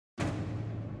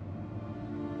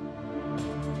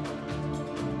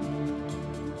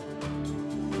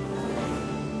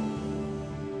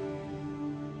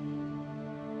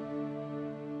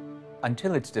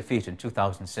Until its defeat in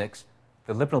 2006,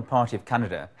 the Liberal Party of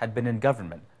Canada had been in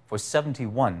government for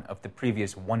 71 of the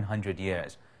previous 100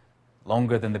 years,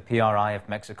 longer than the PRI of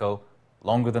Mexico,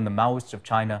 longer than the Maoists of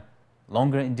China,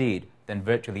 longer indeed than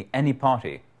virtually any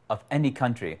party of any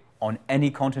country on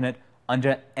any continent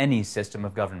under any system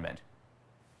of government.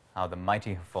 How the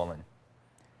mighty have fallen.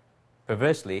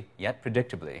 Perversely, yet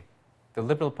predictably, the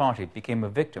Liberal Party became a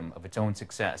victim of its own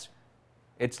success.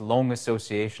 Its long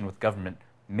association with government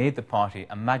made the party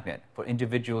a magnet for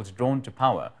individuals drawn to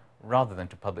power rather than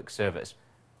to public service,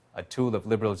 a tool of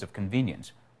liberals of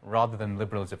convenience rather than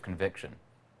liberals of conviction.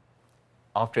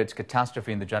 After its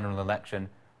catastrophe in the general election,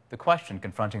 the question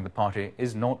confronting the party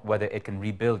is not whether it can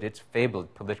rebuild its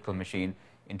fabled political machine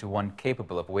into one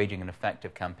capable of waging an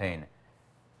effective campaign.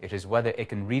 It is whether it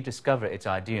can rediscover its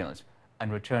ideals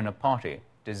and return a party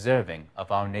deserving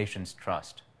of our nation's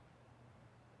trust.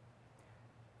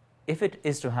 If it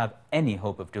is to have any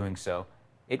hope of doing so,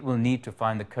 it will need to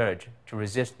find the courage to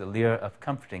resist the lure of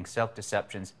comforting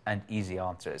self-deceptions and easy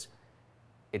answers.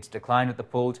 Its decline at the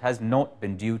polls has not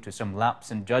been due to some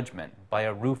lapse in judgment by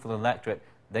a rueful electorate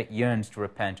that yearns to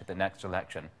repent at the next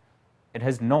election. It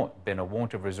has not been a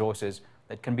want of resources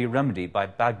that can be remedied by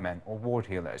bagmen or ward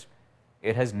healers.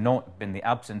 It has not been the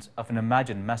absence of an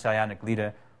imagined messianic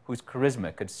leader whose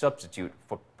charisma could substitute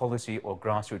for policy or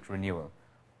grassroots renewal.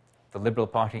 The Liberal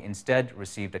Party instead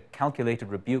received a calculated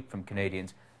rebuke from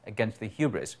Canadians against the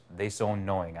hubris they saw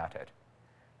gnawing at it.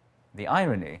 The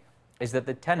irony is that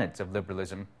the tenets of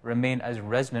liberalism remain as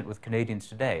resonant with Canadians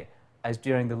today as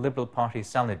during the Liberal Party's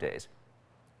salad days.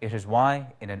 It is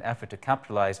why, in an effort to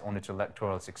capitalize on its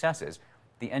electoral successes,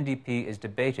 the NDP is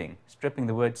debating stripping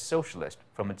the word socialist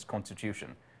from its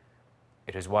constitution.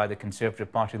 It is why the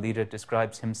Conservative Party leader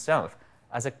describes himself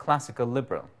as a classical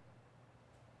liberal.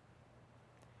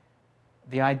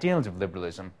 The ideals of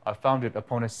liberalism are founded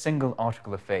upon a single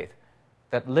article of faith,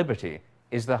 that liberty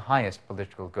is the highest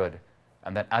political good,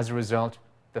 and that as a result,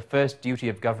 the first duty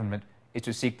of government is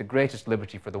to seek the greatest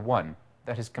liberty for the one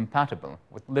that is compatible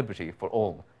with liberty for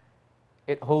all.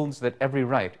 It holds that every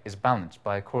right is balanced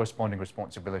by a corresponding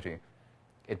responsibility.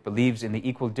 It believes in the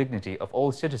equal dignity of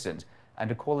all citizens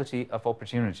and equality of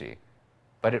opportunity,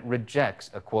 but it rejects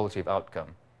equality of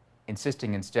outcome,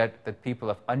 insisting instead that people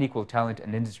of unequal talent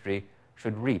and industry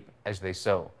should reap as they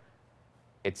sow.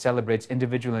 It celebrates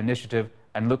individual initiative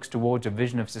and looks towards a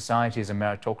vision of society as a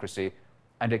meritocracy,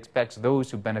 and expects those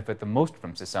who benefit the most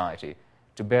from society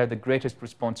to bear the greatest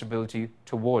responsibility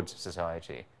towards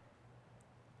society.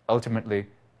 Ultimately,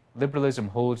 liberalism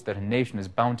holds that a nation is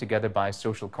bound together by a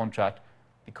social contract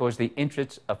because the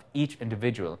interests of each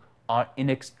individual are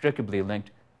inextricably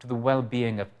linked to the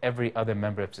well-being of every other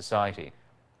member of society,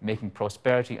 making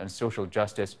prosperity and social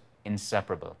justice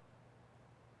inseparable.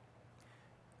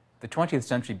 The 20th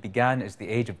century began as the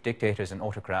age of dictators and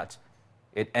autocrats.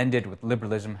 It ended with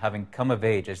liberalism having come of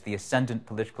age as the ascendant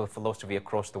political philosophy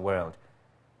across the world.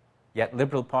 Yet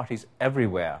liberal parties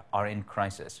everywhere are in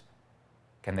crisis.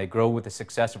 Can they grow with the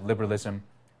success of liberalism,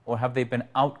 or have they been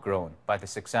outgrown by the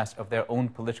success of their own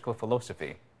political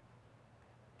philosophy?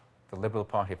 The Liberal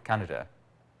Party of Canada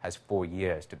has 4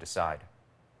 years to decide.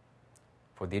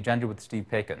 For The Agenda with Steve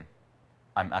Paikin,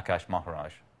 I'm Akash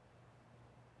Maharaj.